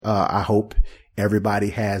I hope everybody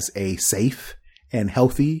has a safe and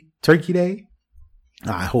healthy Turkey Day.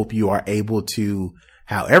 I hope you are able to,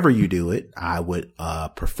 however you do it, I would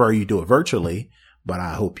prefer you do it virtually, but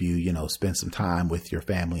I hope you, spend some time with your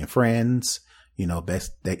family and friends,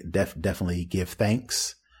 definitely give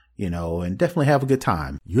thanks, and definitely have a good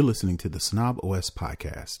time. You're listening to the Snob OS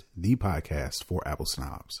podcast, the podcast for Apple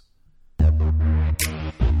snobs.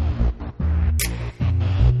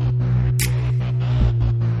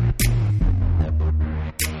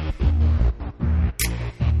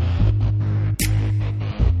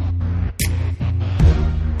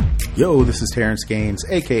 Yo, this is Terrence Gaines,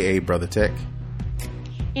 aka Brother Tech.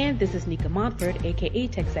 And this is Nika Montford, aka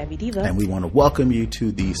Tech Savvy Diva. And we want to welcome you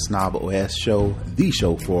to the Snob OS show, the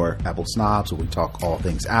show for Apple snobs, where we talk all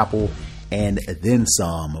things Apple and then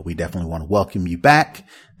some. We definitely want to welcome you back.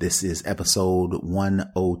 This is episode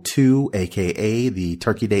 102, aka the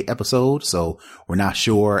Turkey Day episode. So we're not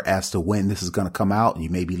sure as to when this is going to come out. You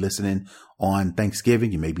may be listening on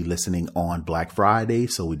Thanksgiving. You may be listening on Black Friday.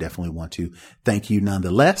 So we definitely want to thank you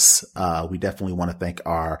nonetheless. We definitely want to thank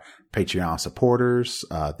our Patreon supporters.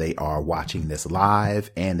 They are watching this live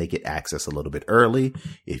and they get access a little bit early.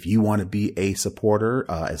 If you want to be a supporter,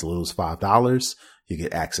 as little as $5, you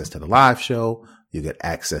get access to the live show. You get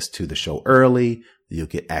access to the show early. You'll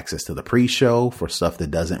get access to the pre-show for stuff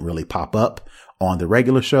that doesn't really pop up on the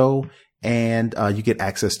regular show. And you get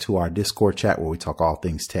access to our Discord chat where we talk all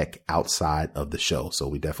things tech outside of the show. So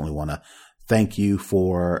we definitely want to thank you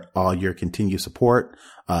for all your continued support.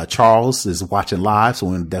 Charles is watching live, so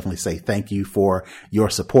we want to definitely say thank you for your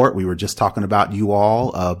support. We were just talking about you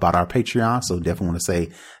all, about our Patreon. So definitely want to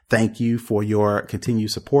say thank you for your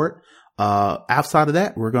continued support. Outside of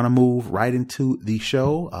that, we're going to move right into the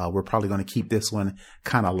show. We're probably going to keep this one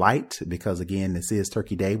kind of light because again, this is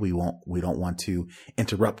Turkey Day. We don't want to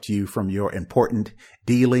interrupt you from your important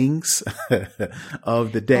dealings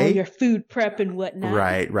of the day. All your food prep and whatnot.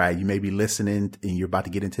 Right. You may be listening and you're about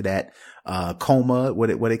to get into that, coma,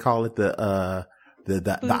 what they call it, the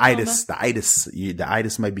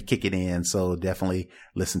itis might be kicking in. So definitely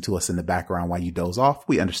listen to us in the background while you doze off.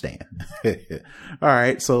 We understand. All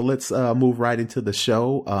right. So let's move right into the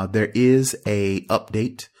show. There is a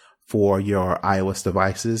update for your iOS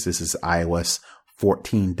devices. This is iOS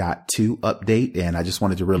 14.2 update. And I just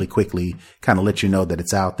wanted to really quickly kind of let you know that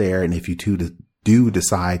it's out there. And if you do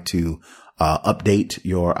decide to update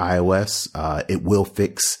your iOS, it will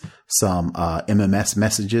fix some MMS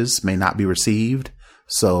messages may not be received.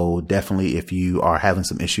 So definitely if you are having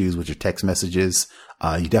some issues with your text messages,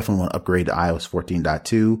 you definitely want to upgrade to iOS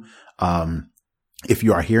 14.2. If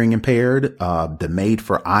you are hearing impaired, the made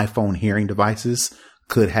for iPhone hearing devices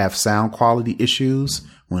could have sound quality issues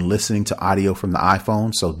when listening to audio from the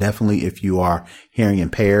iPhone. So definitely if you are hearing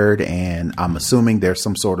impaired, and I'm assuming there's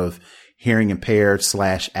some sort of hearing impaired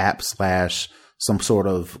 /app/ some sort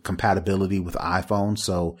of compatibility with iPhone.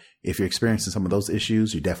 So if you're experiencing some of those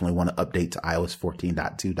issues, you definitely want to update to iOS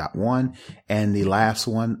 14.2.1. And the last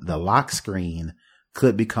one, the lock screen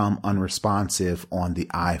could become unresponsive on the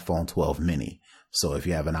iPhone 12 mini. So if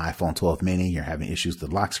you have an iPhone 12 mini, you're having issues with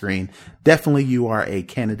the lock screen, definitely you are a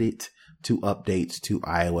candidate to update to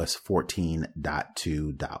iOS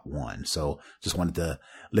 14.2.1. So just wanted to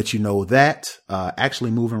let you know that. Actually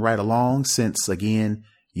moving right along, since again,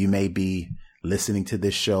 you may be listening to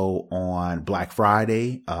this show on Black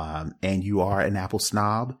Friday, and you are an Apple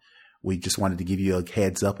snob. We just wanted to give you a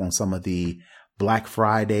heads up on some of the Black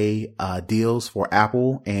Friday deals for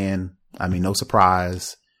Apple. And I mean, no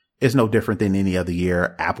surprise, it's no different than any other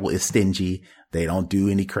year. Apple is stingy. They don't do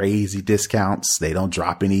any crazy discounts. They don't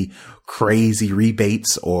drop any crazy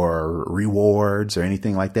rebates or rewards or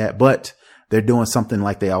anything like that. But they're doing something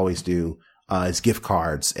like they always do, is gift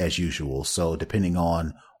cards as usual. So depending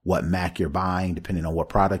on what Mac you're buying, depending on what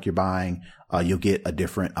product you're buying, you'll get a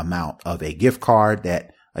different amount of a gift card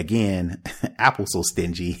that, again, Apple's so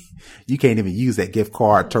stingy. You can't even use that gift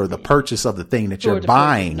card toward the purchase of the thing that you're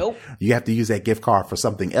buying. Nope. You have to use that gift card for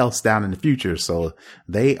something else down in the future. So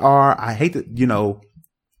they are, I hate that,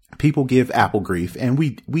 people give Apple grief, and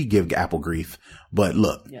we give Apple grief. But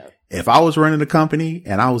look, if I was running a company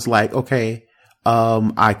and I was like, okay,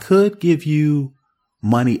 I could give you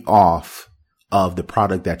money off of the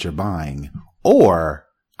product that you're buying, or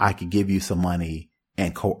I could give you some money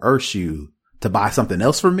and coerce you to buy something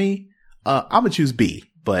else for me. I'm going to choose B.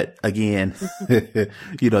 But again,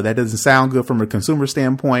 that doesn't sound good from a consumer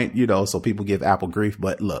standpoint, so people give Apple grief.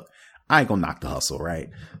 But look, I ain't gonna knock the hustle, right?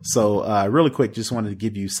 So, really quick, just wanted to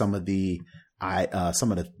give you some of the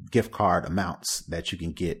gift card amounts that you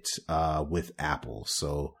can get, with Apple.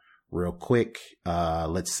 So real quick.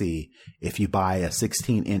 Let's see. If you buy a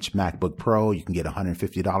 16-inch MacBook Pro, you can get a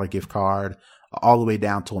 $150 gift card, all the way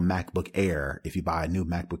down to a MacBook Air. If you buy a new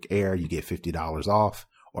MacBook Air, you get $50 off.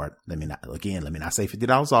 Or let me not say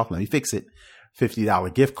 $50 off. Let me fix it.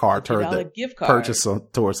 $50 gift card toward the purchase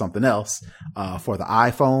towards something else. For the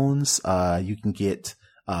iPhones, you can get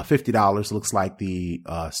 $50. Looks like the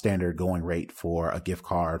standard going rate for a gift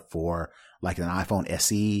card for like an iPhone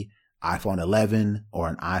SE, iPhone 11, or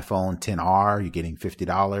an iPhone 10R. You're getting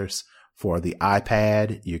 $50. For the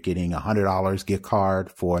iPad, you're getting $100 gift card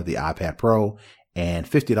for the iPad Pro and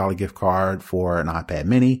 $50 gift card for an iPad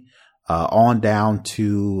Mini. On down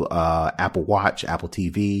to Apple Watch, Apple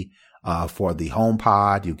TV. For the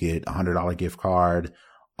HomePod, you get a $100 gift card.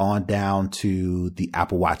 On down to the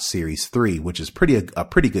Apple Watch Series 3, which is a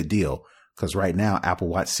pretty good deal, because right now Apple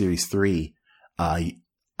Watch Series 3,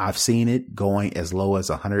 I've seen it going as low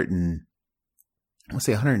as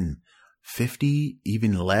 150,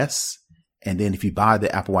 even less. And then if you buy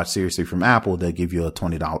the Apple Watch Series 3 from Apple, they'll give you a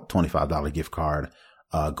 $25 gift card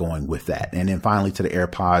going with that. And then finally to the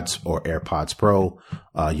AirPods or AirPods Pro,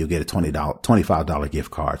 you'll get a $25 gift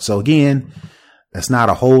card. So again, that's not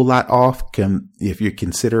a whole lot off if you're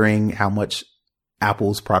considering how much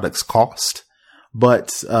Apple's products cost.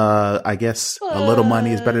 But I guess a little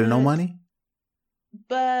money is better than no money.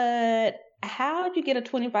 But how'd you get a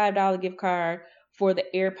 $25 gift card for the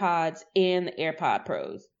AirPods and the AirPod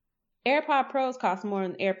Pros? AirPod Pros cost more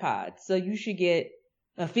than AirPods, so you should get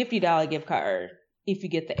a $50 gift card if you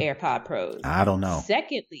get the AirPod Pros. I don't know.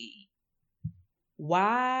 Secondly,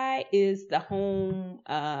 why is the Home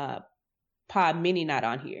Pod Mini not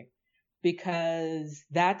on here? Because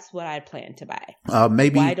that's what I plan to buy.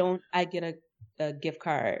 Maybe. Why don't I get a gift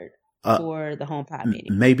card for the HomePod Mini?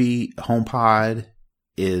 Maybe HomePod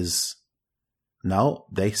is... No,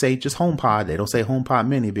 they say just HomePod. They don't say HomePod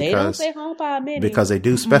Mini because they don't say HomePod Mini because they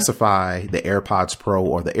do specify the AirPods Pro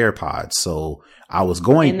or the AirPods. So I was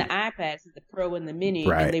going, and the iPads, the Pro and the Mini,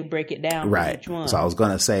 right, and they break it down right. For each one. So I was going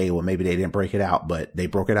to say, well, maybe they didn't break it out, but they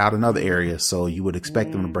broke it out in other areas. So you would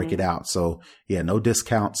expect them to break it out. So yeah, no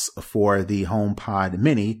discounts for the HomePod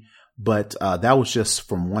Mini, but that was just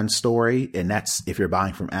from one story, and that's if you're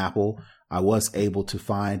buying from Apple. I was able to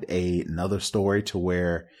find another story to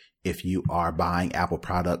where if you are buying Apple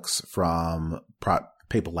products from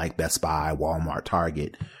people like Best Buy, Walmart,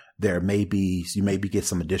 Target, you maybe get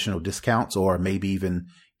some additional discounts, or maybe even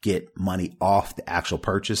get money off the actual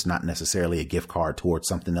purchase, not necessarily a gift card towards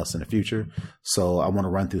something else in the future. So I want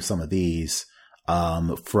to run through some of these.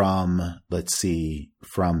 From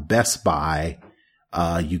Best Buy,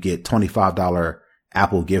 you get $25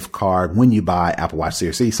 Apple gift card when you buy Apple Watch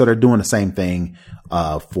Series C. So they're doing the same thing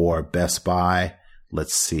for Best Buy.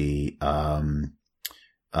 Let's see. You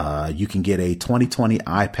can get a 2020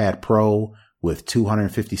 iPad Pro with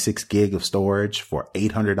 256 gig of storage for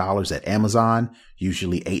 $800 at Amazon,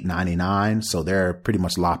 usually $899. So they're pretty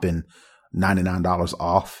much lopping $99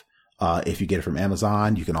 off. If you get it from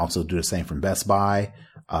Amazon, you can also do the same from Best Buy.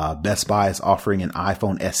 Best Buy is offering an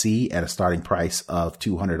iPhone SE at a starting price of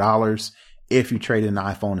 $200 if you trade in an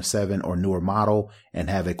iPhone 7 or newer model and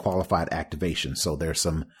have a qualified activation. So there's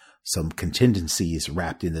some contingencies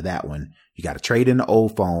wrapped into that one. You got to trade in the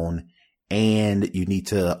old phone, and you need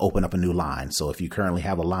to open up a new line. So if you currently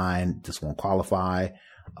have a line, this won't qualify.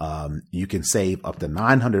 You can save up to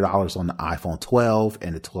 $900 on the iPhone 12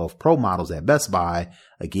 and the 12 Pro models at Best Buy.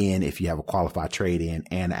 Again, if you have a qualified trade-in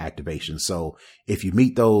and activation. So if you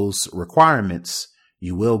meet those requirements,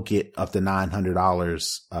 you will get up to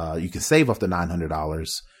 $900. You can save up to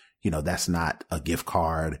 $900. That's not a gift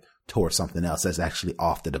card towards something else. That's actually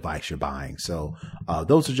off the device you're buying. So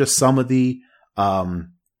those are just some of the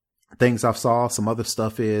things I've saw. Some other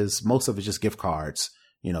stuff is most of it's just gift cards.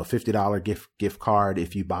 $50 gift card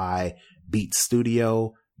if you buy Beats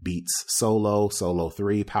Studio, Beats Solo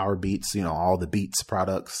 3, Power Beats, all the Beats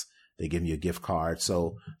products. They give you a gift card.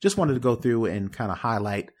 So just wanted to go through and kind of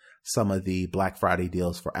highlight some of the Black Friday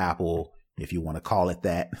deals for Apple, if you want to call it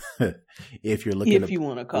that. If you're looking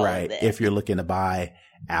if you're looking to buy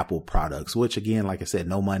Apple products, which again, like I said,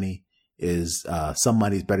 no money is some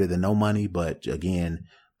money is better than no money. But again,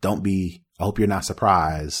 I hope you're not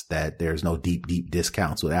surprised that there's no deep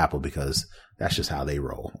discounts with Apple, because that's just how they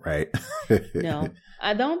roll, right? No,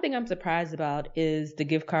 I don't think I'm surprised about is the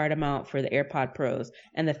gift card amount for the AirPod Pros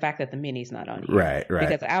and the fact that the Mini's not on here. Right.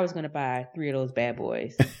 Because I was going to buy 3 of those bad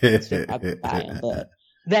boys. So I would buy them, but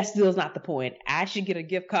that still is not the point. I should get a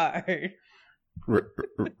gift card.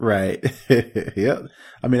 Right. Yep.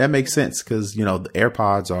 I mean, that makes sense because, the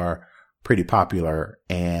AirPods are pretty popular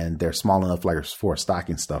and they're small enough like for a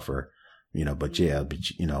stocking stuffer. but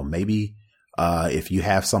maybe, if you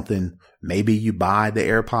have something, maybe you buy the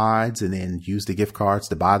AirPods and then use the gift cards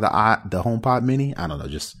to buy the HomePod Mini. I don't know,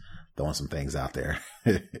 just throwing some things out there.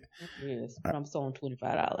 Yes, I'm selling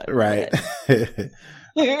 $25. Right.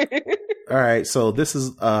 All right. So this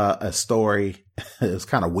is a story. It's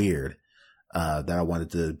kind of weird that I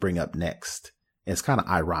wanted to bring up next. It's kind of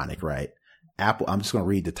ironic, right? Apple. I'm just going to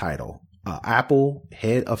read the title. Apple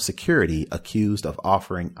head of security accused of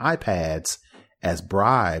offering iPads as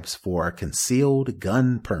bribes for concealed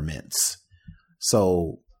gun permits.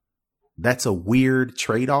 So that's a weird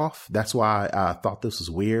trade-off. That's why I thought this was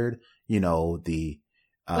weird. Wait,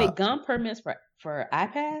 gun permits for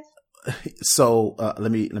iPads? So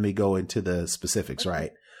let me go into the specifics,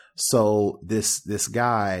 right? So this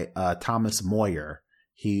guy, Thomas Moyer,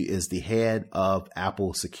 he is the head of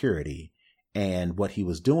Apple security. And what he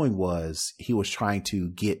was doing was he was trying to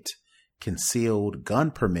get concealed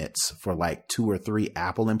gun permits for like 2 or 3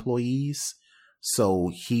 Apple employees.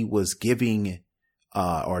 So he was giving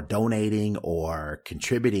or donating or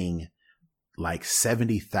contributing like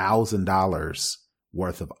 $70,000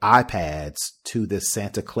 worth of iPads to this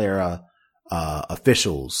Santa Clara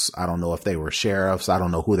officials. I don't know if they were sheriffs. I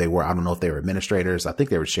don't know who they were. I don't know if they were administrators. I think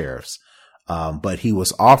they were sheriffs. But he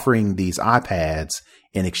was offering these iPads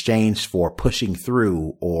in exchange for pushing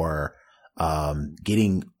through or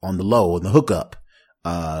getting on the low, in the hookup,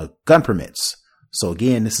 gun permits. So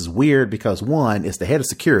again, this is weird because one, it's the head of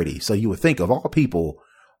security. So you would think of all people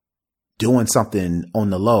doing something on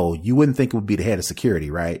the low, you wouldn't think it would be the head of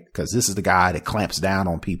security, right? Because this is the guy that clamps down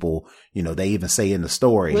on people. They even say in the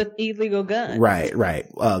story with illegal guns. Right.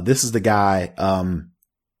 This is the guy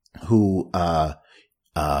who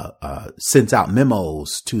sends out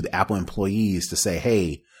memos to the Apple employees to say,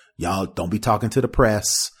 hey, y'all don't be talking to the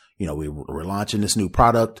press. We're launching this new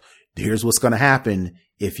product. Here's what's going to happen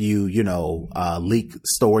if you, leak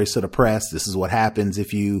stories to the press. This is what happens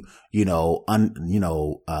if you,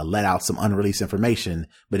 let out some unreleased information.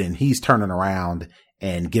 But then he's turning around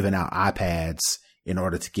and giving out iPads in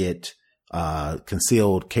order to get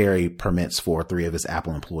concealed carry permits for 3 of his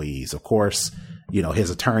Apple employees. Of course,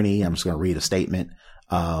 his attorney, I'm just going to read a statement.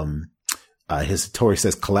 His attorney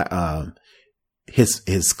says,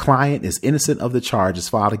 his client is innocent of the charges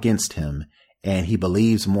filed against him, and he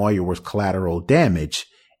believes Moyer was collateral damage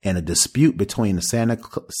in a dispute between the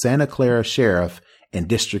Santa Clara Sheriff and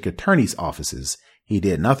District Attorney's offices. He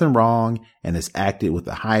did nothing wrong and has acted with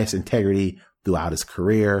the highest integrity throughout his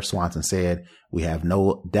career, Swanson said. We have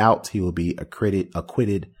no doubt he will be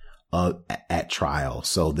acquitted at trial.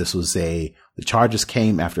 So this was the charges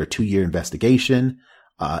came after a 2-year investigation.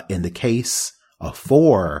 In the case of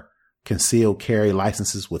 4 concealed carry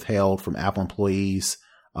licenses withheld from Apple employees,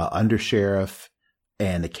 under sheriff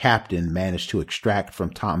and the captain managed to extract from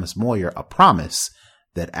Thomas Moyer a promise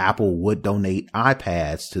that Apple would donate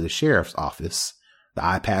iPads to the sheriff's office. The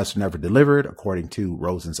iPads were never delivered, according to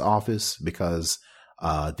Rosen's office, because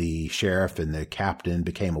the sheriff and the captain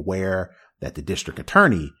became aware that the district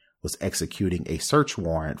attorney was executing a search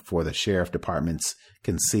warrant for the sheriff department's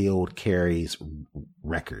concealed carries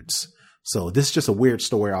records. So this is just a weird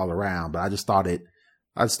story all around, but I just thought it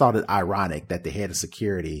ironic that the head of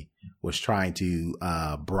security was trying to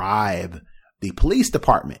bribe the police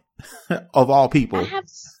department of all people. I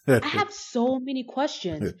have so many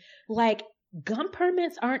questions. Like, gun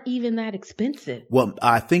permits aren't even that expensive. Well,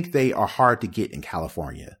 I think they are hard to get in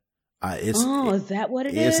California. Is that what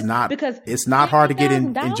it is? It's not, because it's not hard to get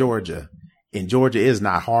in Georgia. In Georgia, it is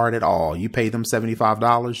not hard at all. You pay them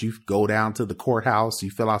 $75. You go down to the courthouse.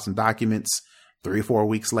 You fill out some documents. 3 or 4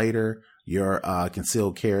 weeks later, your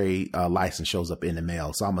concealed carry license shows up in the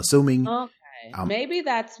mail. So I'm assuming. Okay. Maybe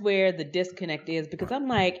that's where the disconnect is, because I'm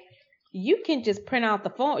like, you can just print out the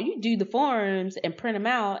form. You do the forms and print them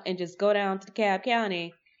out and just go down to the Cobb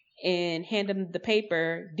County and hand them the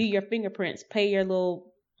paper, do your fingerprints, pay your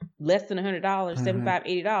little less than $100,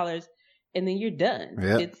 $75, $80, and then you're done.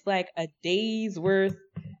 Yep. It's like a day's worth,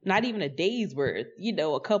 not even a day's worth,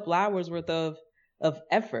 a couple hours worth of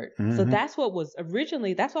effort. So that's what was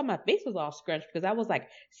originally, that's why my face was all scrunched, because I was like,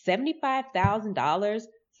 $75,000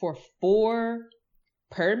 for 4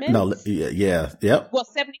 permits? No, yeah, yep. Well,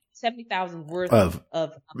 70,000 worth of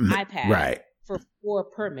iPad, right, for 4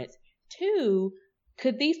 permits. 2,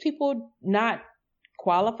 could these people not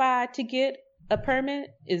qualify to get a permit?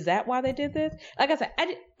 Is that why they did this? Like I said,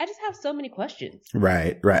 I just have so many questions.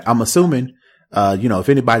 Right. I'm assuming, if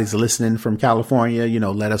anybody's listening from California,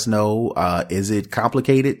 let us know. Is it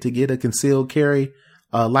complicated to get a concealed carry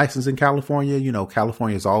license in California?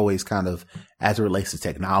 California is always kind of, as it relates to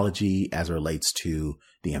technology, as it relates to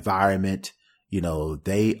the environment,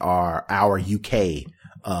 they are our UK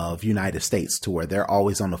of United States, to where they're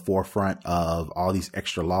always on the forefront of all these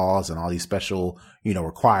extra laws and all these special,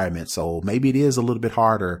 requirements. So maybe it is a little bit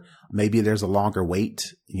harder. Maybe there's a longer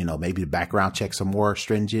wait. Maybe the background checks are more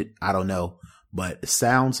stringent. I don't know, but it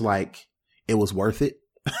sounds like it was worth it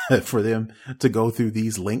for them to go through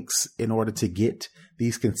these links in order to get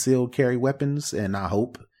these concealed carry weapons. And I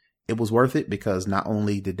hope it was worth it, because not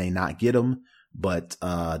only did they not get them, but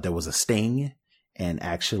there was a sting. And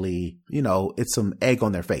actually, it's some egg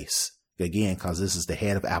on their face again, because this is the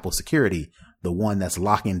head of Apple security, the one that's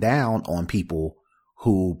locking down on people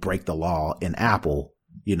who break the law in Apple.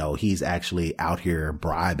 He's actually out here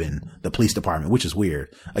bribing the police department, which is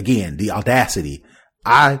weird. Again, the audacity.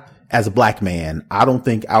 As a black man, I don't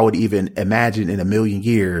think I would even imagine in a million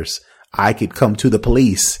years I could come to the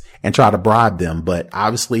police and try to bribe them. But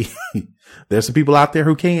obviously, there's some people out there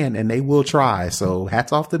who can, and they will try. So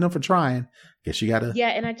hats off to them for trying. Guess you gotta. Yeah,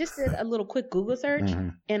 and I just did a little quick Google search,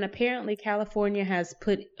 and apparently California has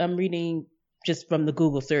put, I'm reading just from the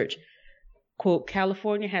Google search, quote,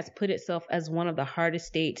 California has put itself as one of the hardest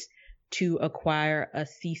states to acquire a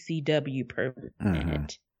CCW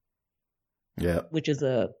permit. Yeah. Which is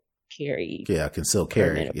a carry. Yeah, concealed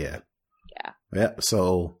carry. Yeah. Yeah.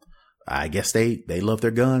 So I guess they love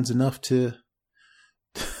their guns enough to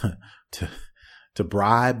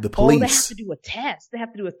bribe the police. Oh, they have to do a test. They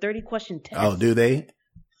have to do a 30-question test. Oh, do they?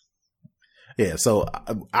 Yeah. So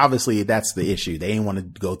obviously that's the issue. They ain't want to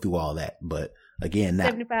go through all that. But again,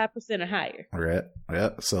 75% or higher. Right. Yeah.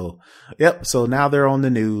 So, yep. So now they're on the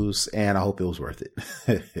news, and I hope it was worth it.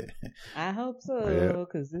 I hope so,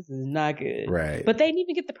 because this is not good. Right. But they didn't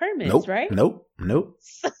even get the permits, right? Nope.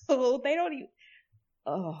 So they don't even.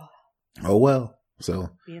 Oh. Oh well. So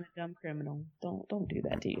being a dumb criminal, don't do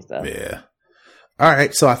that to yourself. Yeah. All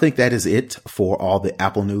right. So I think that is it for all the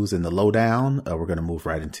Apple news and the lowdown. We're going to move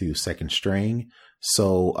right into second string.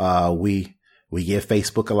 So we give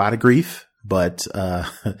Facebook a lot of grief, but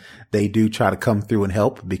they do try to come through and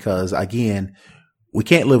help, because again, we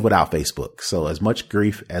can't live without Facebook. So as much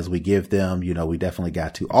grief as we give them, we definitely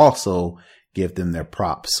got to also give them their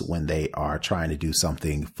props when they are trying to do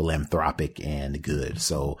something philanthropic and good.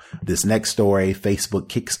 So this next story, Facebook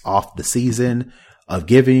kicks off the season of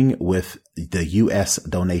giving with the US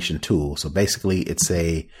donation tool. So basically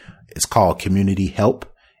it's called Community Help,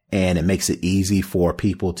 and it makes it easy for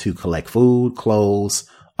people to collect food, clothes,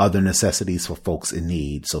 other necessities for folks in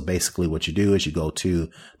need. So basically what you do is you go to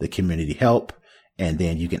the Community Help, and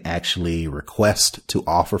then you can actually request to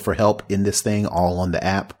offer for help in this thing all on the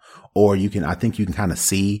app. Or I think you can kind of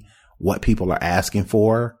see what people are asking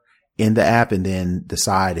for in the app, and then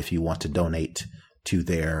decide if you want to donate to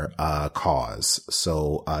their cause.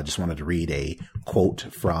 So I just wanted to read a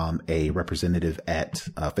quote from a representative at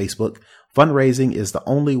Facebook. Fundraising is the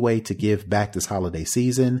only way to give back this holiday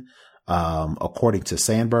season. According to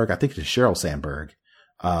Sandberg, I think it's Sheryl Sandberg,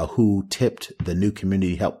 who tipped the new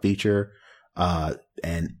Community Help feature.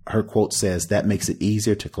 And her quote says that makes it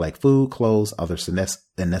easier to collect food, clothes, other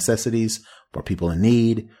necessities for people in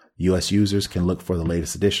need. U.S. users can look for the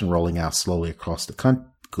latest edition rolling out slowly across the country.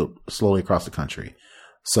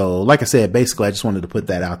 So like I said, basically, I just wanted to put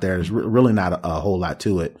that out there. There's really not a whole lot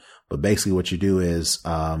to it, but basically what you do is,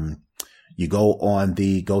 you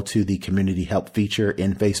go to the Community Help feature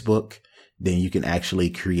in Facebook. Then you can actually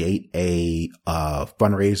create a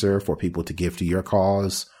fundraiser for people to give to your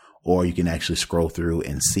cause, or you can actually scroll through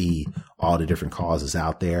and see all the different causes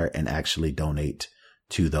out there and actually donate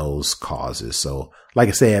to those causes. So like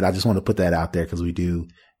I said, I just want to put that out there because we do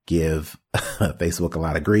give Facebook a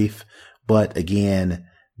lot of grief. But again,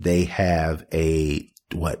 they have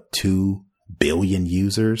 2 billion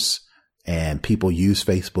users, and people use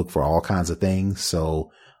Facebook for all kinds of things.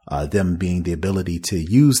 So them being the ability to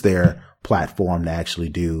use their platform to actually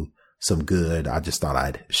do some good, I just thought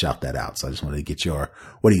I'd shout that out. So I just wanted to get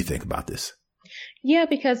what do you think about this? Yeah,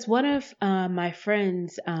 because one of my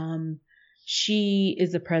friends, she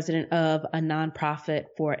is the president of a nonprofit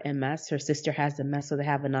for MS. Her sister has MS, so they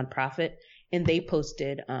have a nonprofit, and they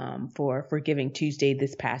posted for Giving Tuesday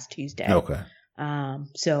this past Tuesday. Okay.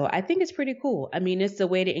 So I think it's pretty cool. I mean, it's a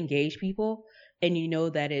way to engage people, and you know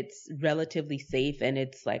that it's relatively safe and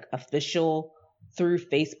it's like official through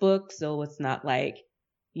Facebook. So it's not like,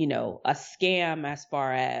 a scam as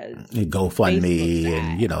far as GoFundMe,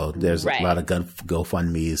 and there's a lot of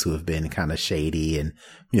GoFundMes who have been kind of shady, and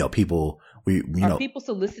people are people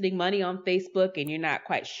soliciting money on Facebook, and you're not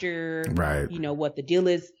quite sure, right? What the deal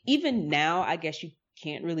is. Even now, I guess you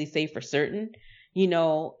can't really say for certain.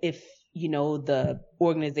 If the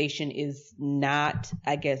organization is not,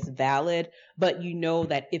 I guess, valid, but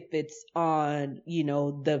that if it's on,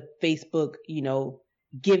 the Facebook,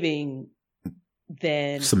 giving,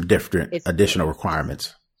 then some different additional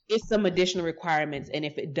requirements. It's some additional requirements. And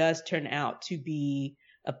if it does turn out to be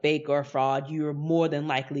a fake or a fraud, you're more than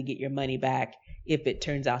likely get your money back if it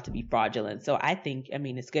turns out to be fraudulent. So I think,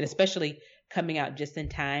 it's good, especially coming out just in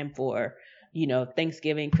time for,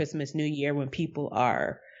 Thanksgiving, Christmas, New Year, when people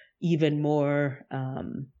are even more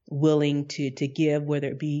willing to give, whether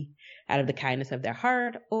it be out of the kindness of their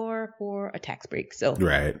heart or for a tax break. So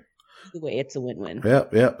right. Either way, it's a win-win.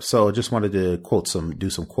 Yep. So I just wanted to do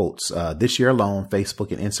some quotes. This year alone,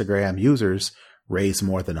 Facebook and Instagram users raised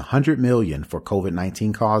more than $100 million for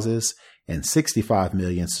COVID-19 causes and $65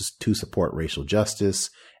 million to support racial justice.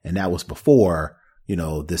 And that was before,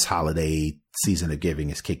 this holiday season of giving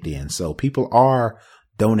is kicked in. So people are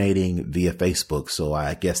donating via Facebook. So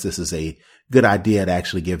I guess this is a good idea to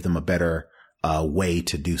actually give them a better way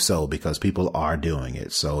to do so, because people are doing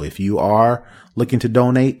it. So if you are looking to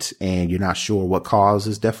donate and you're not sure what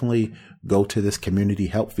causes, definitely go to this community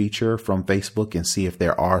help feature from Facebook and see if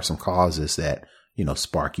there are some causes that,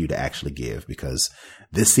 spark you to actually give, because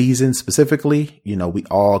this season specifically, we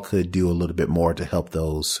all could do a little bit more to help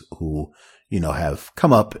those who, have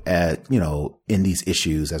come up at, in these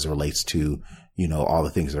issues as it relates to, all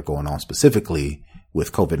the things that are going on specifically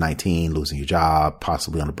with COVID-19, losing your job,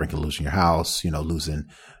 possibly on the brink of losing your house, losing,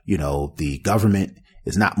 the government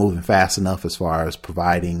is not moving fast enough as far as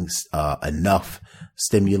providing enough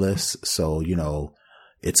stimulus. So,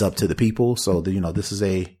 it's up to the people. So, this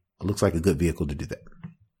is looks like a good vehicle to do that.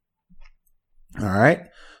 All right.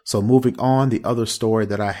 So moving on, the other story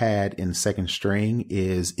that I had in second string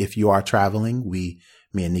is if you are traveling, me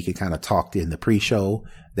and Nika kind of talked in the pre-show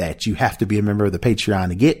that you have to be a member of the Patreon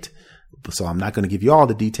to get. So I'm not going to give you all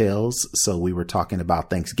the details. So we were talking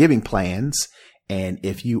about Thanksgiving plans. And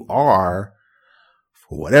if you are,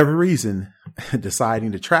 for whatever reason,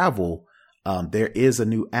 deciding to travel, there is a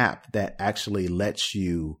new app that actually lets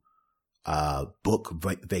you book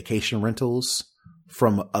vacation rentals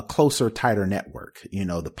from a closer, tighter network.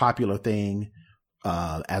 The popular thing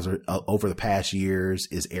over the past years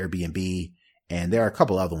is Airbnb. And there are a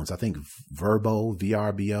couple other ones. I think Vrbo,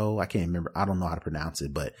 VRBO. I can't remember. I don't know how to pronounce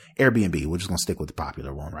it, but Airbnb, we're just going to stick with the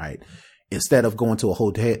popular one, right? Instead of going to a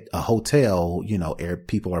hotel,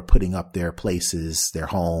 people are putting up their places, their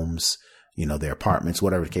homes, their apartments,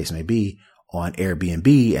 whatever the case may be, on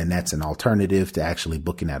Airbnb. And that's an alternative to actually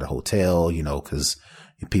booking at a hotel, because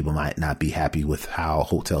people might not be happy with how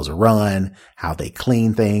hotels are run, how they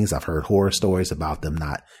clean things. I've heard horror stories about them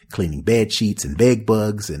not cleaning bed sheets and bed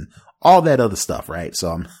bugs and all that other stuff, right?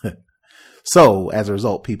 So so as a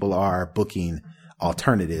result, people are booking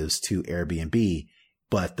alternatives to Airbnb,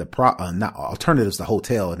 but not alternatives to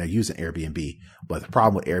hotel, and they're using Airbnb. But the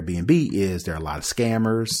problem with Airbnb is there are a lot of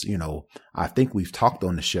scammers. I think we've talked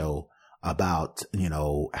on the show about,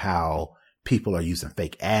 how people are using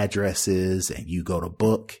fake addresses, and you go to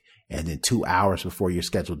book, and then 2 hours before you're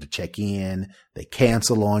scheduled to check in, they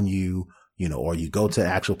cancel on you, or you go to the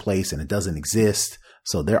actual place and it doesn't exist.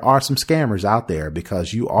 So there are some scammers out there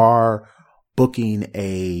because you are booking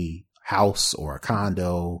a house or a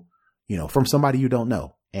condo, from somebody you don't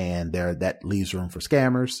know. And that leaves room for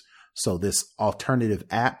scammers. So this alternative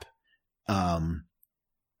app,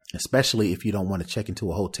 especially if you don't want to check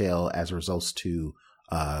into a hotel as a result to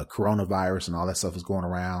coronavirus and all that stuff is going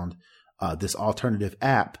around, this alternative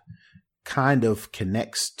app kind of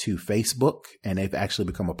connects to Facebook, and they've actually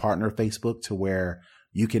become a partner of Facebook to where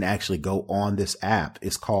you can actually go on this app.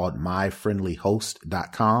 It's called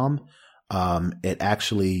myfriendlyhost.com.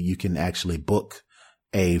 You can actually book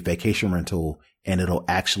a vacation rental, and it'll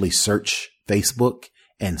actually search Facebook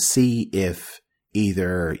and see if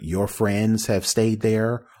either your friends have stayed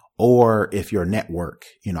there or if your network,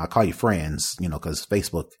 I call you friends, cause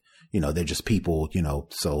Facebook, they're just people,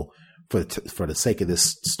 so for the sake of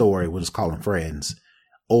this story, we'll just call them friends.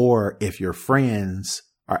 Or if your friends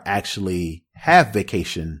are actually have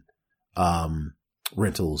vacation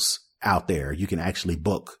rentals out there, you can actually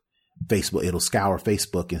book Facebook. It'll scour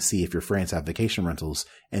Facebook and see if your friends have vacation rentals,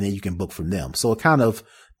 and then you can book from them. So it kind of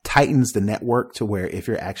tightens the network to where if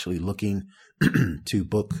you're actually looking to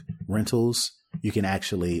book rentals, you can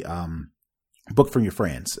actually book from your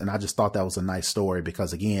friends. And I just thought that was a nice story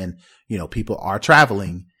because, again, people are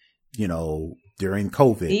traveling, during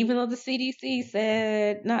COVID. Even though the CDC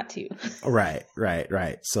said not to. Right.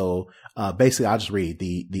 So basically, I'll just read.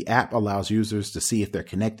 The app allows users to see if they're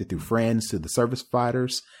connected through friends to the service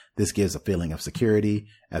providers. This gives a feeling of security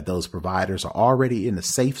as those providers are already in the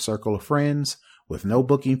safe circle of friends with no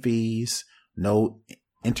booking fees, no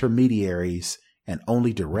intermediaries, and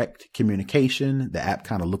only direct communication. The app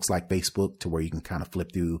kind of looks like Facebook to where you can kind of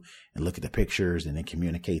flip through and look at the pictures and then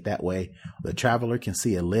communicate that way. The traveler can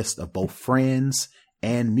see a list of both friends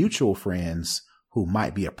and mutual friends who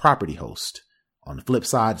might be a property host. On the flip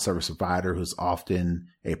side, service provider who's often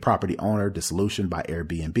a property owner, dissolution by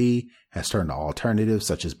Airbnb has turned to alternatives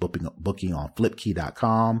such as booking on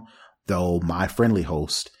flipkey.com. Though My Friendly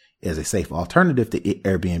Host is a safe alternative to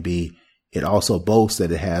Airbnb, it also boasts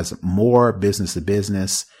that it has more business to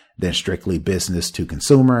business than strictly business to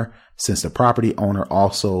consumer, since the property owner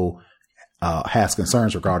also has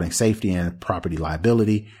concerns regarding safety and property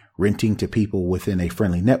liability. Renting to people within a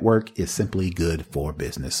friendly network is simply good for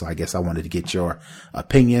business. So I guess I wanted to get your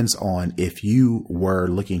opinions on if you were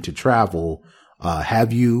looking to travel,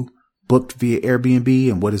 have you booked via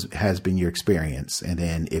Airbnb and what has been your experience? And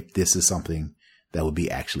then if this is something that would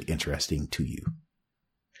be actually interesting to you.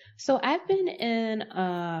 So I've been in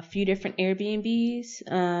a few different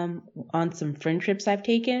Airbnbs on some friend trips I've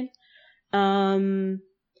taken.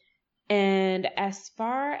 And as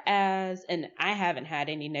far as, and I haven't had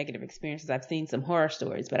any negative experiences. I've seen some horror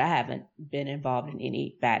stories, but I haven't been involved in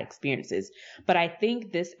any bad experiences. But I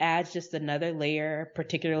think this adds just another layer,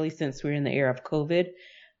 particularly since we're in the era of COVID,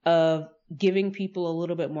 of giving people a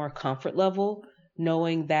little bit more comfort level,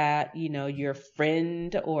 knowing that, you know, your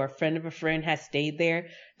friend or a friend of a friend has stayed there.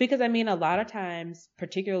 Because I mean, a lot of times,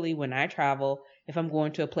 particularly when I travel, if I'm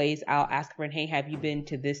going to a place, I'll ask a friend, hey, have you been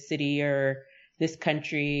to this city or this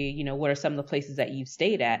country? You know, what are some of the places that you've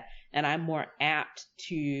stayed at? And I'm more apt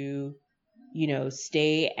to, you know,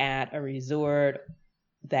 stay at a resort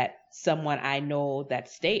that someone I know that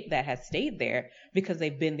has stayed there because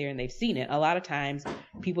they've been there and they've seen it. A lot of times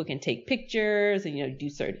people can take pictures and, you know, do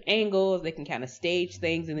certain angles. They can kind of stage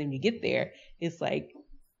things. And then when you get there, it's like,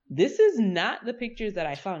 this is not the pictures that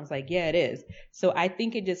I found. It's like, yeah, it is. So I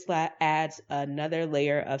think it just adds another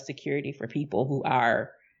layer of security for people who are,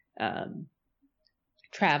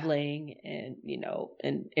 traveling, and, you know,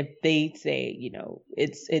 and if they say, you know,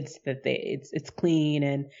 it's clean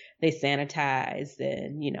and they sanitize,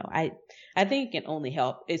 then, you know, I think it can only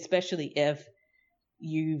help, especially if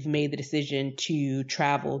you've made the decision to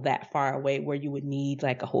travel that far away where you would need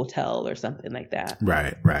like a hotel or something like that.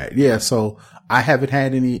 Right. Yeah. So I haven't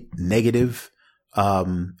had any negative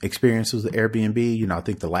experiences with Airbnb. You know, I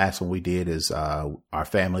think the last one we did is our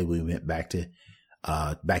family, we went back to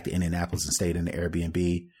Indianapolis and stayed in the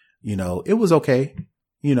Airbnb. You know, it was okay.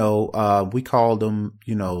 You know, we called them,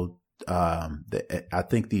 you know, I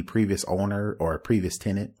think the previous owner or previous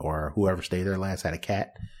tenant or whoever stayed there last had a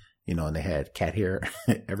cat, you know, and they had cat hair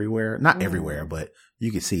everywhere, not everywhere, but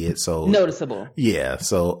you could see it. So noticeable. Yeah.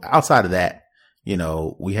 So outside of that, you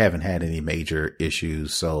know, we haven't had any major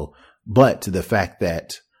issues. So, but to the fact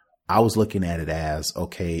that I was looking at it as,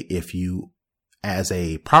 okay, if you, as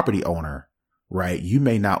a property owner, right, you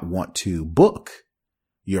may not want to book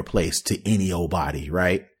your place to any old body,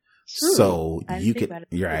 right? True. So you could,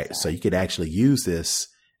 right. So you could actually use this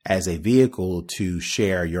as a vehicle to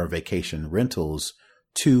share your vacation rentals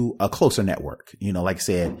to a closer network. You know, like I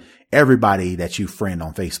said, everybody that you friend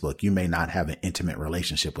on Facebook, you may not have an intimate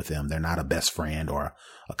relationship with them. They're not a best friend or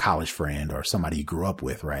a college friend or somebody you grew up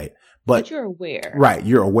with, right? But you're aware. Right.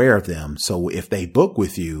 You're aware of them. So if they book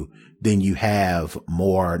with you, then you have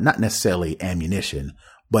more, not necessarily ammunition,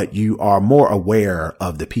 but you are more aware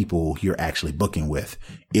of the people you're actually booking with.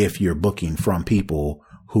 If you're booking from people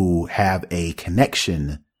who have a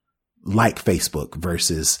connection like Facebook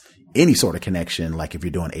versus any sort of connection, like if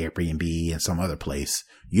you're doing Airbnb and some other place,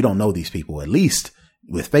 you don't know these people. At least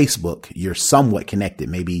with Facebook, you're somewhat connected,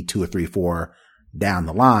 maybe 2 or 3, 4 down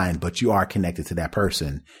the line, but you are connected to that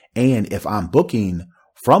person. And if I'm booking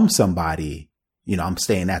from somebody, you know, I'm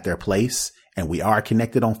staying at their place and we are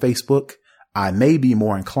connected on Facebook, I may be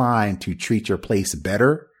more inclined to treat your place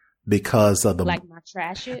better because of the, like not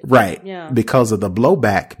trash it. Right. Yeah. Because of the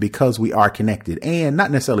blowback, because we are connected, and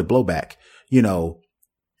not necessarily blowback. You know,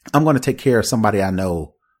 I'm going to take care of somebody I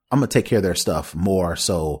know. I'm going to take care of their stuff more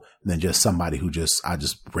so than just somebody who I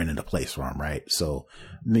just rented a place from. Right. So,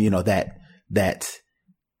 you know, that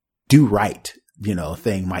do right, you know,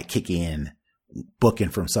 thing might kick in booking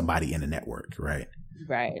from somebody in the network. Right.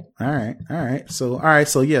 Right. All right.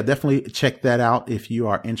 So yeah, definitely check that out if you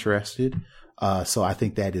are interested. So I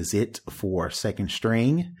think that is it for Second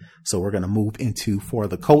String. So we're going to move into For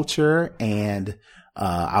the Culture. And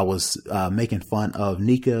I was making fun of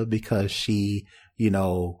Nika because she, you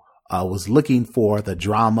know, was looking for the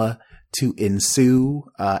drama to ensue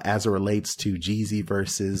as it relates to Jeezy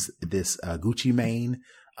versus this Gucci Mane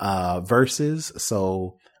versus.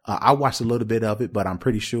 So I watched a little bit of it, but I'm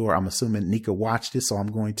assuming Nika watched it. So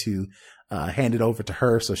I'm going to hand it over to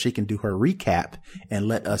her so she can do her recap and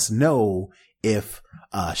let us know if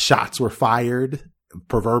shots were fired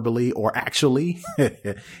proverbially or actually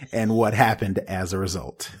and what happened as a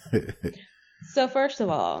result. So first of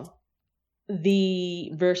all,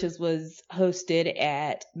 the Versus was hosted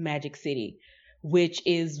at Magic City, which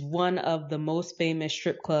is one of the most famous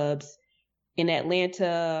strip clubs in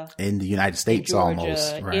Atlanta, in the United States, Georgia,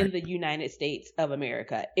 almost right. In the United States of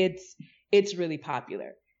America. It's really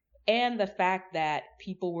popular. And the fact that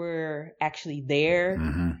people were actually there,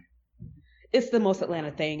 it's the most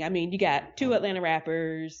Atlanta thing. I mean, you got 2 Atlanta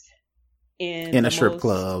rappers in a strip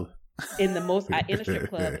club. In a strip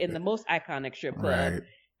club, in the most iconic strip club. Right.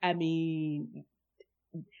 I mean,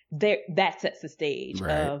 that sets the stage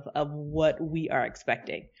of what we are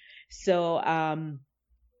expecting. So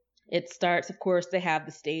it starts, of course, they have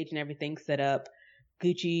the stage and everything set up.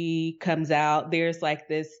 Gucci comes out. There's like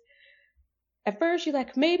this, at first you're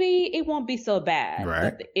like, maybe it won't be so bad. Right.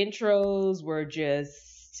 But the intros were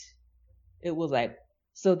it was like,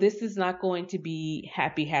 so this is not going to be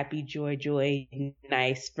happy, happy, joy, joy,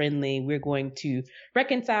 nice, friendly. We're going to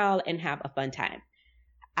reconcile and have a fun time.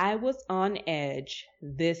 I was on edge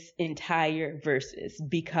this entire Versus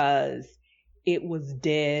because it was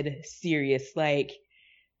dead serious. Like,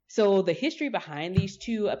 so the history behind these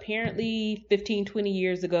two, apparently 15, 20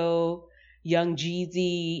 years ago, Young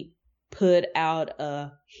Jeezy put out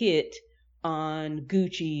a hit on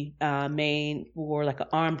Gucci Mane for like an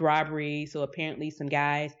armed robbery. So apparently some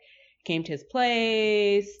guys came to his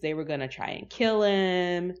place. They were going to try and kill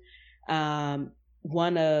him.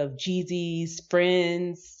 One of Jeezy's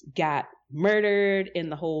friends got murdered in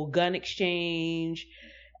the whole gun exchange.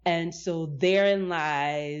 And so therein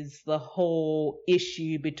lies the whole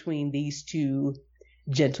issue between these two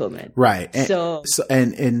gentlemen. Right. And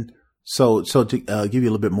so to give you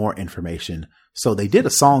a little bit more information. So they did a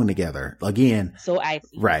song together again. So I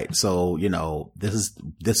right. So,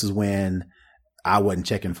 this is when I wasn't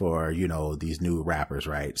checking for, these new rappers.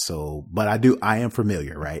 Right. So, but I am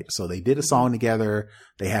familiar. Right. So they did a song together.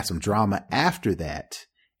 They had some drama after that.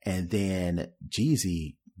 And then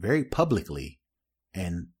Jeezy very publicly,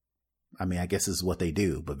 and I mean, I guess this is what they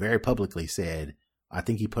do, but very publicly said, I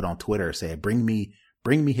think he put on Twitter, said, bring me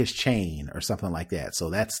his chain or something like that. So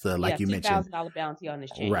that's the, like you mentioned, $2,000 bounty on his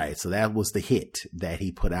chain. Right. So that was the hit that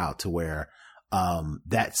he put out to where,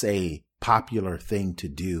 that's a popular thing to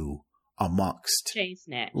do amongst chain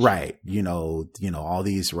snatch. Right. All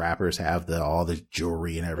these rappers have all the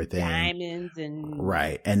jewelry and everything. Diamonds and.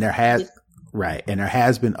 Right. And there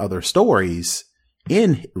has been other stories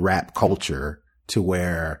in rap culture to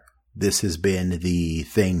where this has been the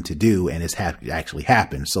thing to do and it's actually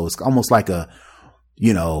happened. So it's almost like this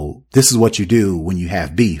is what you do when you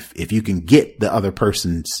have beef. If you can get the other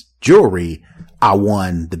person's jewelry, I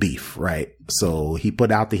won the beef, right? So he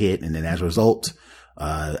put out the hit, and then as a result,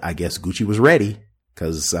 I guess Gucci was ready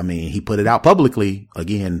because, I mean, he put it out publicly.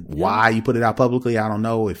 Again, why you put it out publicly, I don't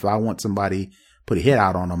know. If I want somebody put a hit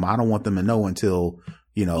out on them, I don't want them to know until,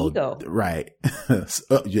 ego. Right.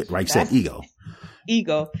 Right. You said ego.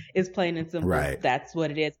 Ego is plain and simple. Right. That's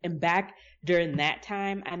what it is. And back during that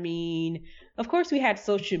time, I mean, of course we had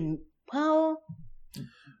Twitter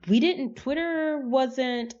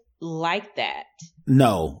wasn't like that.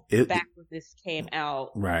 No. Back when this came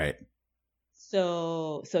out. Right.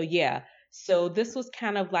 So yeah. So this was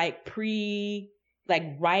kind of like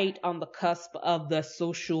right on the cusp of the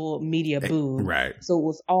social media boom. Right. So it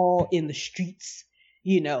was all in the streets,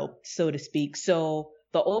 so to speak. So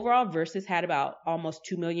the overall Versus had about almost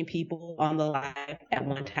 2 million people on the live at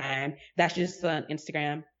one time. That's just on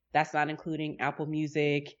Instagram. That's not including Apple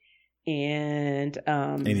Music and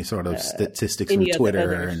any sort of statistics from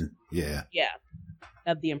Twitter and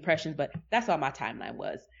of the impressions. But that's all my timeline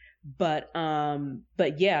was. But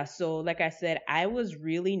yeah. So like I said, I was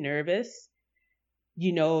really nervous,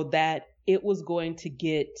 that it was going to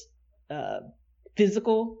get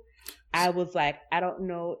physical. I was like, I don't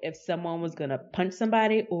know if someone was going to punch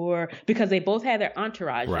somebody because they both had their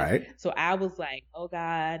entourage. Right. So I was like, oh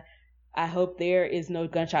God, I hope there is no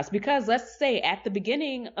gunshots. Because let's say at the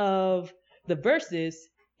beginning of the Versus,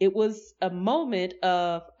 it was a moment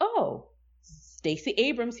of, oh, Stacey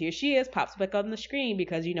Abrams, here she is, pops back on the screen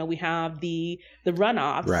because, we have the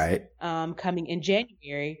runoffs right. Coming in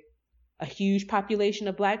January. A huge population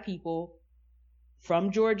of Black people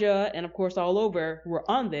from Georgia and of course all over were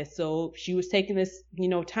on this. So she was taking this,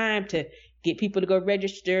 time to get people to go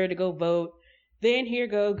register, to go vote. Then here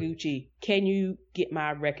go Gucci. Can you get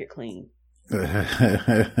my record clean?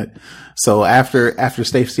 So after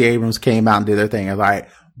Stacey Abrams came out and did her thing, I was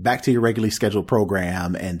like, back to your regularly scheduled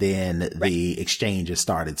program, and then the exchanges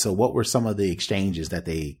started. So what were some of the exchanges that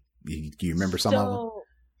do you remember some of them?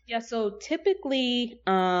 Yeah, so typically,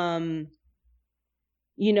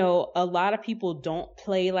 you know, a lot of people don't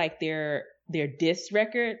play like their diss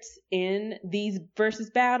records in these versus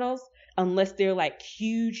battles unless they're like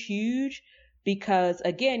huge, because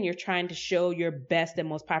again, you're trying to show your best and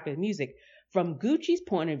most popular music. From Gucci's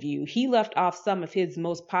point of view, he left off some of his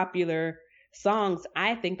most popular songs,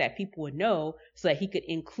 I think, that people would know, so that he could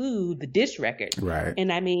include the diss record. Right.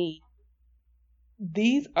 And I mean,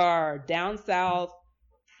 these are down south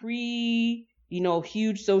pre, you know,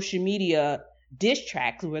 huge social media diss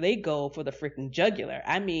tracks where they go for the freaking jugular.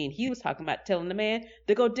 I mean, he was talking about telling the man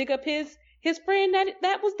to go dig up his friend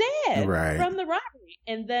that was dead from the robbery.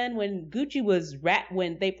 And then when Gucci was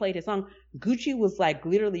when they played his song, Gucci was like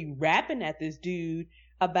literally rapping at this dude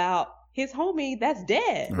about his homie that's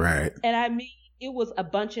dead. Right. And I mean, it was a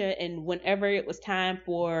bunch of, and whenever it was time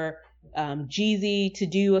for Jeezy to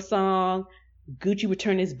do a song, Gucci would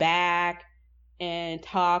turn his back and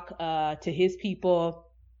talk to his people.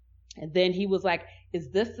 And then he was like, is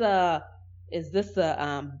this a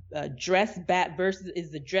dress bat versus,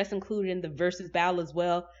 is the dress included in the versus battle as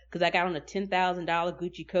well? Because I got on a $10,000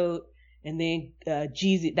 Gucci coat. And then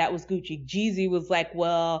Jeezy, that was Gucci. Jeezy was like,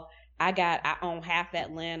 well, I own half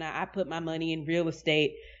Atlanta. I put my money in real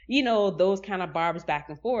estate. You know, those kind of barbs back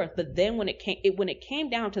and forth. But then when it came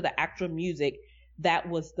down to the actual music, that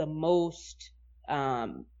was the most,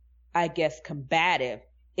 I guess, combative.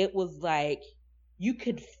 It was like, you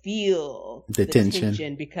could feel the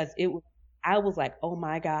tension because I was like, oh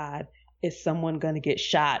my God, is someone going to get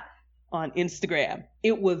shot on Instagram?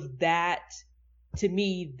 It was that, to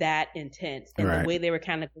me, that intense. And the way they were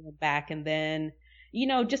kind of going back, and then, you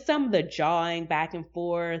know, just some of the jawing back and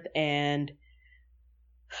forth, and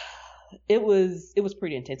it was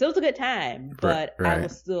pretty intense. It was a good time, but it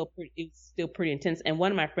was still pretty intense. And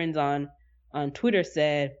one of my friends on Twitter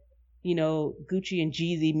said, you know, Gucci and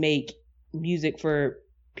Jeezy make music for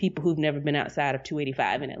people who've never been outside of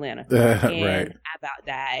 285 in Atlanta. And I about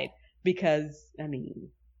died because, I mean,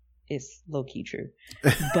 it's low key true.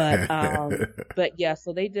 But yeah,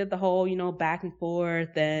 so they did the whole, you know, back and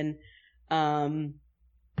forth, and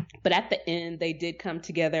but at the end they did come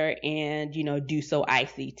together and, you know, do So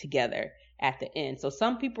Icy together at the end. So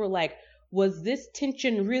some people were like, was this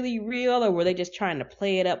tension really real, or were they just trying to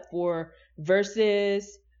play it up for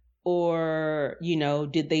verses? Or, you know,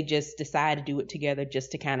 did they just decide to do it together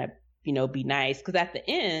just to kind of, you know, be nice? Because at the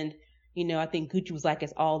end, you know, I think Gucci was like,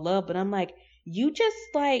 it's all love. But I'm like, you just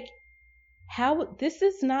like, this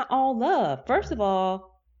is not all love. First of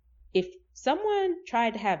all, if someone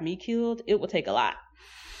tried to have me killed, it would take a lot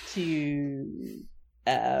to, you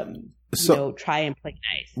know, try and play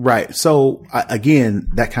nice. Right. So again,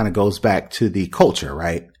 that kind of goes back to the culture,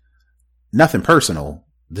 right? Nothing personal.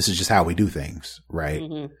 This is just how we do things, right?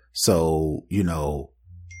 Mm-hmm. So, you know,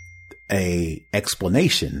 a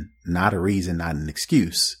explanation, not a reason, not an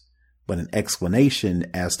excuse, but an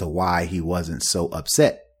explanation as to why he wasn't so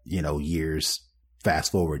upset, you know, years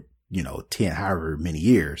fast forward, you know, 10, however many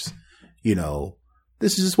years, you know,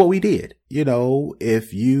 this is just what we did. You know,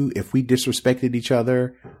 if we disrespected each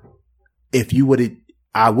other, if you would have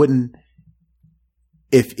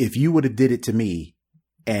did it to me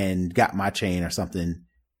and got my chain or something,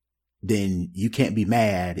 then you can't be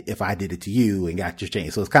mad if I did it to you and got your chain.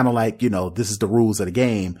 So it's kind of like, you know, this is the rules of the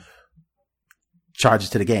game. Charges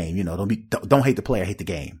to the game, you know, don't hate the player, hate the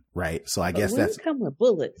game. Right. So I guess that's come with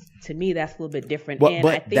bullets. To me, that's a little bit different. Well, and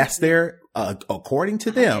but I think that's their, according to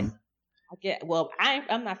them.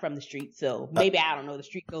 I'm not from the street, so maybe I don't know the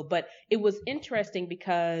street code, but it was interesting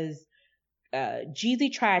because,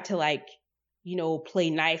 Jeezy tried to, like, you know,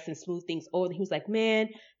 play nice and smooth things over. He was like, man,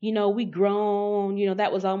 you know, we grown, you know,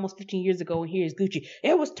 that was almost 15 years ago. And here's Gucci.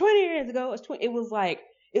 It was 20 years ago. It was like,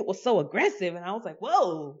 it was so aggressive. And I was like,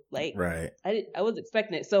 whoa, like, I was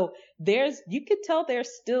expecting it. So you could tell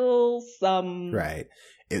there's still some,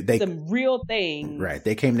 some real things. Right.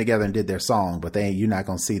 They came together and did their song, but you're not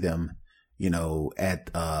going to see them, you know,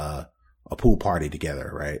 at, a pool party together,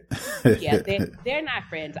 right? Yeah, they're not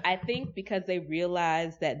friends. I think because they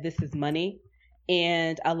realize that this is money.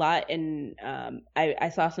 And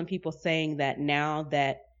I saw some people saying that now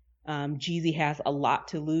that Jeezy has a lot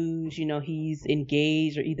to lose, you know, he's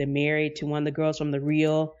engaged or either married to one of the girls from The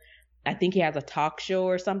Real. I think he has a talk show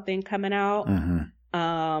or something coming out.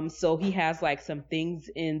 Mm-hmm. So he has like some things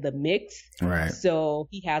in the mix. Right. So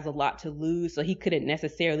he has a lot to lose. So he couldn't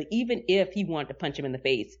necessarily, even if he wanted to punch him in the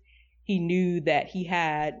face, he knew that he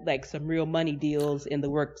had like some real money deals in the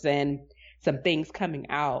works. And some things coming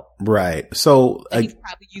out. Right. So he's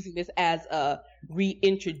probably using this as a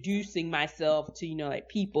reintroducing myself to, like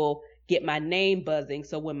people get my name buzzing.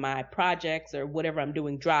 So when my projects or whatever I'm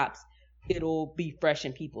doing drops, it'll be fresh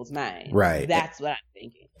in people's minds. Right. That's what I'm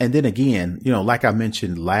thinking. And then again, like I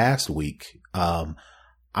mentioned last week, I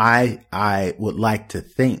would like to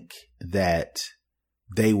think that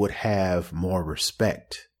they would have more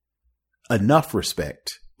respect, enough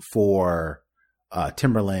respect for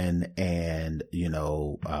Timbaland and,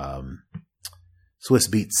 Swizz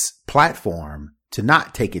Beatz platform to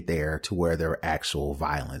not take it there to where there are actual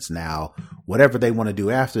violence. Now, whatever they want to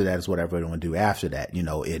do after that is whatever they want to do after that.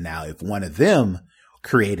 Now, if one of them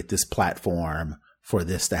created this platform for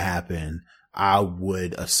this to happen, I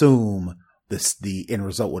would assume the end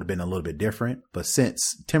result would have been a little bit different. But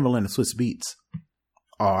since Timbaland and Swizz Beatz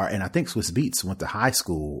and I think Swizz Beatz went to high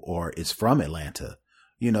school or is from Atlanta,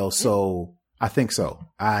 so I think so.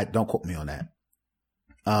 Don't quote me on that.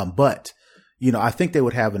 But I think they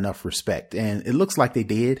would have enough respect, and it looks like they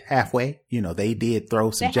did halfway. They did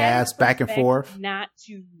throw some jabs back and forth, not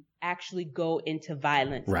to actually go into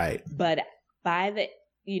violence, right? But by the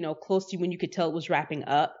close to when you could tell it was wrapping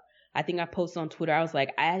up, I think I posted on Twitter. I was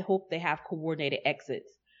like, I hope they have coordinated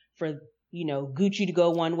exits for Gucci to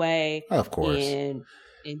go one way, of course, and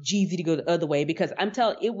Jeezy to go the other way, because I'm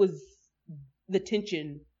telling the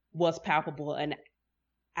tension was palpable, and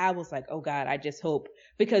I was like, oh God, I just hope,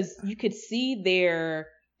 because you could see there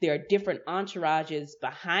are different entourages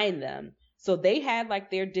behind them. So they had like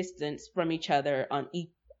their distance from each other on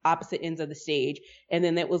opposite ends of the stage. And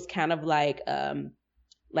then it was kind of like a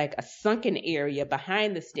sunken area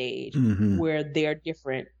behind the stage where their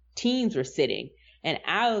different teams were sitting. And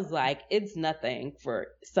I was like, it's nothing for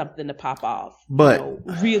something to pop off. But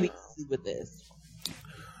really with this.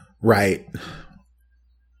 Right.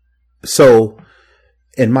 So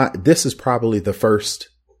this is probably the first,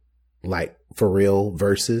 like, for real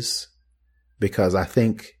verses, because I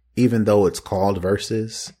think even though it's called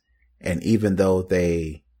verses, and even though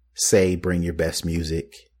they say bring your best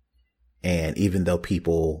music, and even though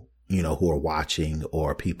people, who are watching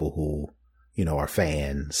or people who, are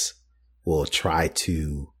fans will try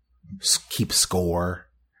to keep score,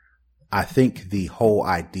 I think the whole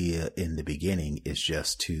idea in the beginning is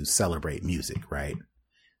just to celebrate music, right?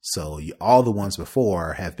 So all the ones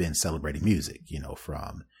before have been celebrating music,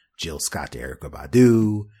 from Jill Scott to Erykah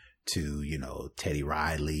Badu to, Teddy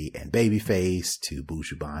Riley and Babyface to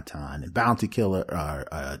Buju Banton and Bounty Killer,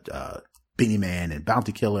 Beanie Man and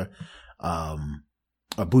Bounty Killer, or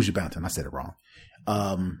Buju Banton. I said it wrong.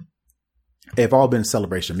 They've all been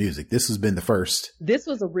celebration music. This has been the first. This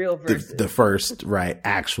was a real versus. The first, right,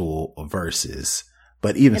 actual verses.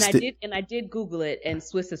 But even I did Google it, and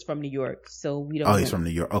Swizz is from New York, so we don't. Oh, he's from New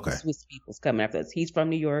York. Okay. Swizz people's coming after us. He's from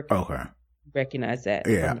New York. Okay. Recognize that.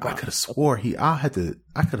 Yeah, I could have swore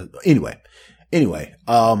Anyway.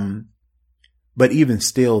 But even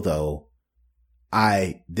still, though,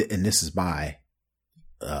 and this is my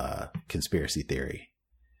conspiracy theory.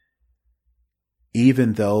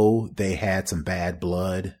 Even though they had some bad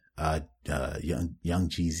blood, Young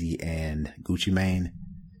Jeezy and Gucci Mane,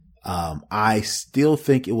 I still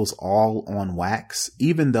think it was all on wax,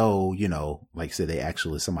 even though, like I said,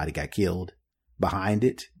 somebody got killed behind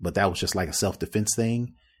it, but that was just like a self-defense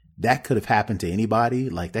thing. That could have happened to anybody.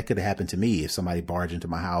 Like that could have happened to me if somebody barged into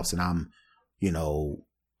my house and I'm,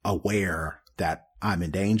 aware that I'm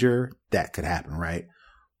in danger. That could happen, right?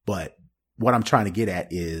 But what I'm trying to get at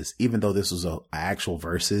is, even though this was a actual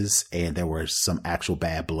versus and there was some actual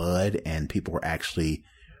bad blood and people were actually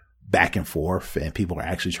back and forth and people were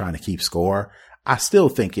actually trying to keep score, I still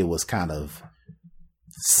think it was kind of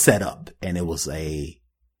set up, and it was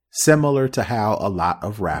similar to how a lot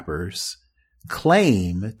of rappers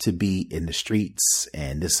claim to be in the streets,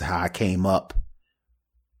 and this is how I came up,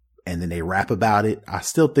 and then they rap about it. I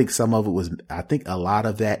still think some of it I think a lot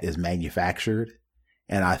of that is manufactured.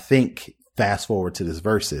 And I think fast forward to this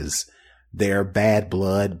verses, their bad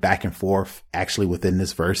blood back and forth actually within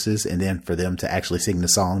this verses, and then for them to actually sing the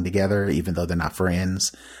song together, even though they're not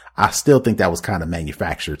friends, I still think that was kind of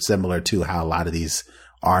manufactured, similar to how a lot of these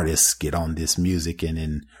artists get on this music and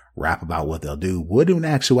then rap about what they'll do. Would in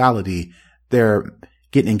actuality, they're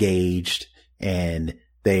getting engaged and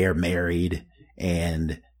they are married,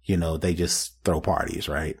 and they just throw parties,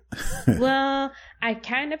 right? Well, I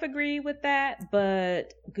kind of agree with that,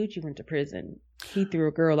 but Gucci went to prison. He threw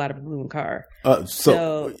a girl out of a moving car.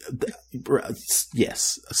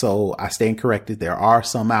 Yes. So I stand corrected. There are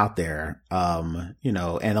some out there, and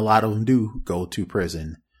a lot of them do go to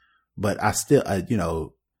prison. But I still, I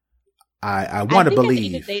want to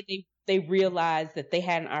believe. They they realized that they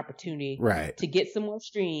had an opportunity to get some more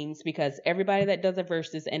streams, because everybody that does a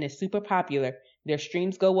versus and is super popular, their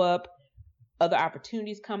streams go up, other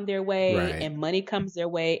opportunities come their way, and money comes their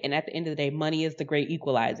way. And at the end of the day, money is the great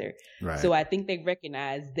equalizer. So I think they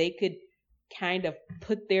recognized they could kind of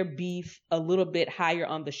put their beef a little bit higher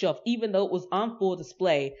on the shelf, even though it was on full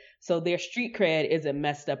display. So their street cred isn't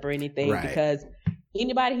messed up or anything, because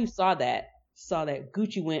anybody who saw that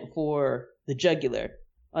Gucci went for the jugular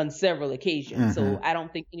on several occasions. So I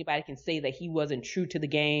don't think anybody can say that he wasn't true to the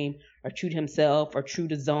game or true to himself or true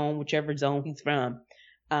to zone, whichever zone he's from.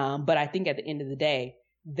 But I think at the end of the day,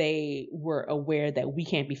 they were aware that we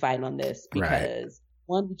can't be fighting on this, because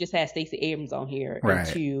one, we just had Stacey Abrams on here, and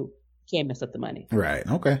two, can't mess up the money.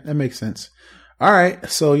 Okay. That makes sense. All right.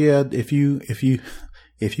 So yeah, if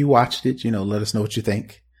you watched it, let us know what you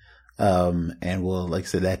think. And we'll, like I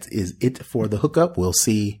said, that is it for the hookup. We'll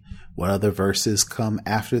see what other verses come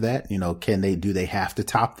after that. Do they have to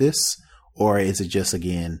top this, or is it just,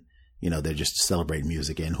 again, they're just celebrating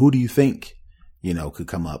music? And who do you think, could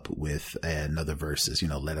come up with another verses?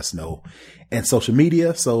 Let us know in social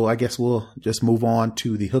media. So I guess we'll just move on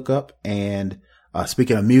to the hookup. And,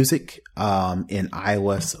 speaking of music, in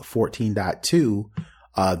iOS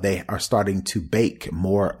 14.2, they are starting to bake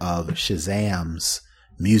more of Shazam's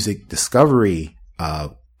music discovery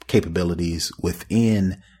capabilities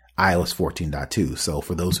within iOS 14.2. So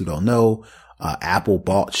for those who don't know, Apple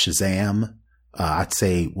bought Shazam, I'd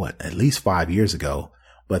say at least 5 years ago,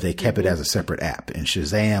 but they kept it as a separate app. And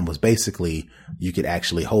Shazam was basically, you could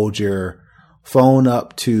actually hold your phone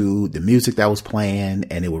up to the music that was playing,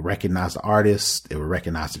 and it would recognize the artist, it would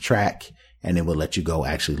recognize the track, and it would let you go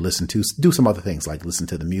actually do some other things, like listen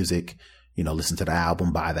to the music, listen to the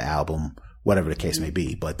album, buy the album, whatever the case may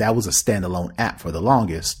be. But that was a standalone app for the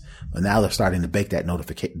longest. But now they're starting to bake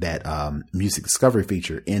that music discovery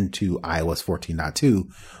feature into iOS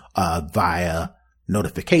 14.2 via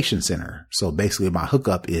Notification Center. So basically my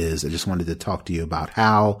hookup is, I just wanted to talk to you about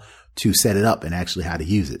how to set it up and actually how to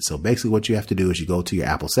use it. So basically what you have to do is you go to your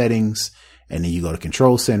Apple settings, and then you go to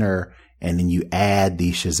Control Center, and then you add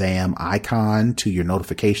the Shazam icon to your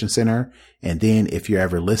Notification Center. And then if you're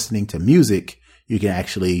ever listening to music, you can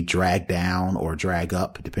actually drag down or drag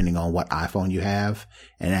up, depending on what iPhone you have,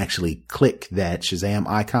 and actually click that Shazam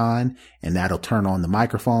icon, and that'll turn on the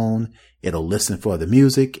microphone. It'll listen for the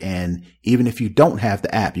music. And even if you don't have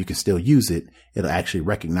the app, you can still use it. It'll actually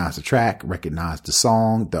recognize the track, recognize the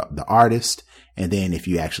song, the artist. And then if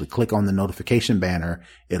you actually click on the notification banner,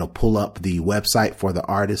 it'll pull up the website for the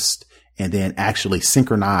artist and then actually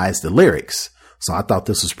synchronize the lyrics. So I thought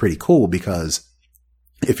this was pretty cool, because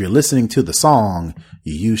if you're listening to the song,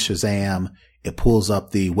 you use Shazam, it pulls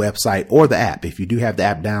up the website or the app. If you do have the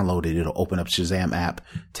app downloaded, it'll open up Shazam app,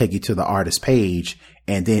 take you to the artist page,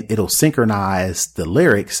 and then it'll synchronize the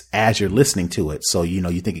lyrics as you're listening to it. So,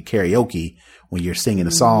 you think of karaoke when you're singing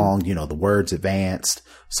a song, the words advanced.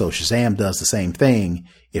 So Shazam does the same thing.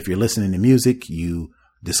 If you're listening to music, you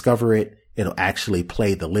discover it, it'll actually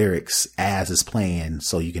play the lyrics as it's playing,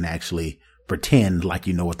 so you can actually pretend like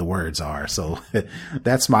you know what the words are. So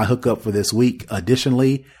that's my hookup for this week.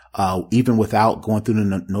 Additionally, even without going through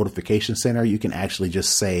the Notification Center, you can actually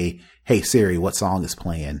just say, "Hey Siri, what song is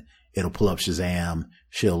playing?" It'll pull up Shazam.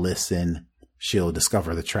 She'll listen. She'll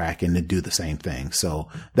discover the track and then do the same thing. So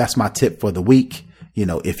that's my tip for the week.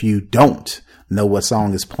 If you don't know what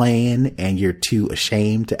song is playing and you're too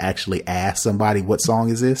ashamed to actually ask somebody, what song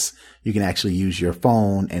is this? You can actually use your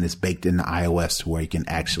phone, and it's baked into iOS to where you can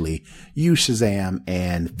actually use Shazam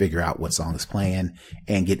and figure out what song is playing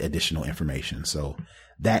and get additional information. So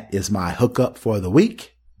that is my hookup for the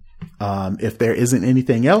week. If there isn't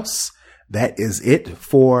anything else, that is it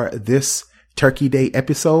for this Turkey Day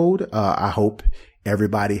episode. I hope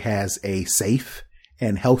everybody has a safe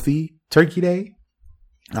and healthy Turkey Day.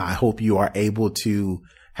 I hope you are able to,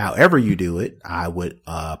 however you do it, I would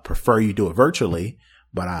prefer you do it virtually,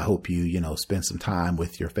 but I hope you, spend some time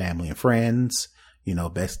with your family and friends,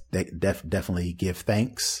 definitely give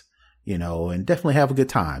thanks, and definitely have a good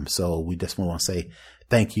time. So we definitely want to say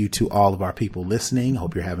thank you to all of our people listening.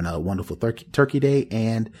 Hope you're having a wonderful Turkey Day.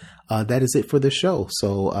 And that is it for the show.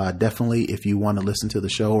 So definitely, if you want to listen to the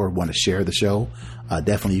show or want to share the show,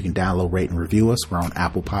 definitely you can download, rate, and review us. We're on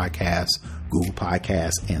Apple Podcasts, Google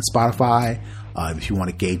Podcasts, and Spotify. If you want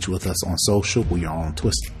to engage with us on social, we are on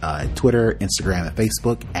Twitter, Instagram, and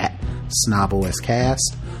Facebook at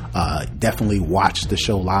SnobOScast. Definitely watch the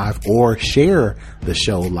show live or share the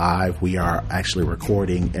show live. We are actually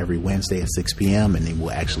recording every Wednesday at 6 p.m. and then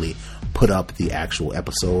we'll actually put up the actual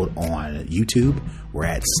episode on YouTube. We're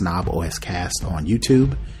at Snob OS Cast on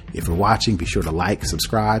YouTube. If you're watching, be sure to like,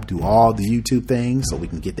 subscribe, do all the YouTube things so we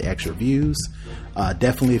can get the extra views.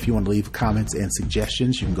 Definitely, if you want to leave comments and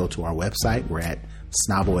suggestions, you can go to our website. We're at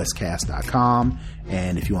snoboscast.com.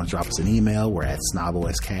 And if you want to drop us an email, we're at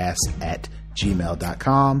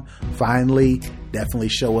snoboscast@gmail.com. Finally, definitely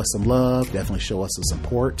show us some love. Definitely show us some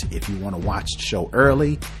support. If you want to watch the show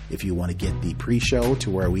early, if you want to get the pre-show to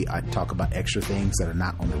where I talk about extra things that are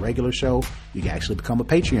not on the regular show, you can actually become a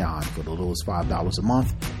Patreon for the little as $5 a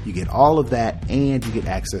month. You get all of that, and you get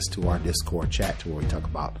access to our Discord chat to where we talk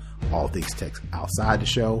about all things tech outside the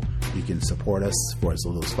show. You can support us for as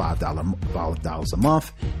little as $5 a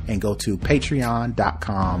month and go to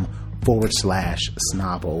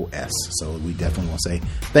patreon.com/snobos. So we definitely want to say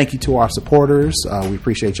thank you to our supporters. We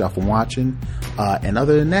appreciate y'all for watching. And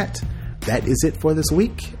other than that, that is it for this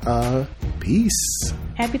week. Peace.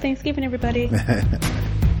 Happy Thanksgiving, everybody.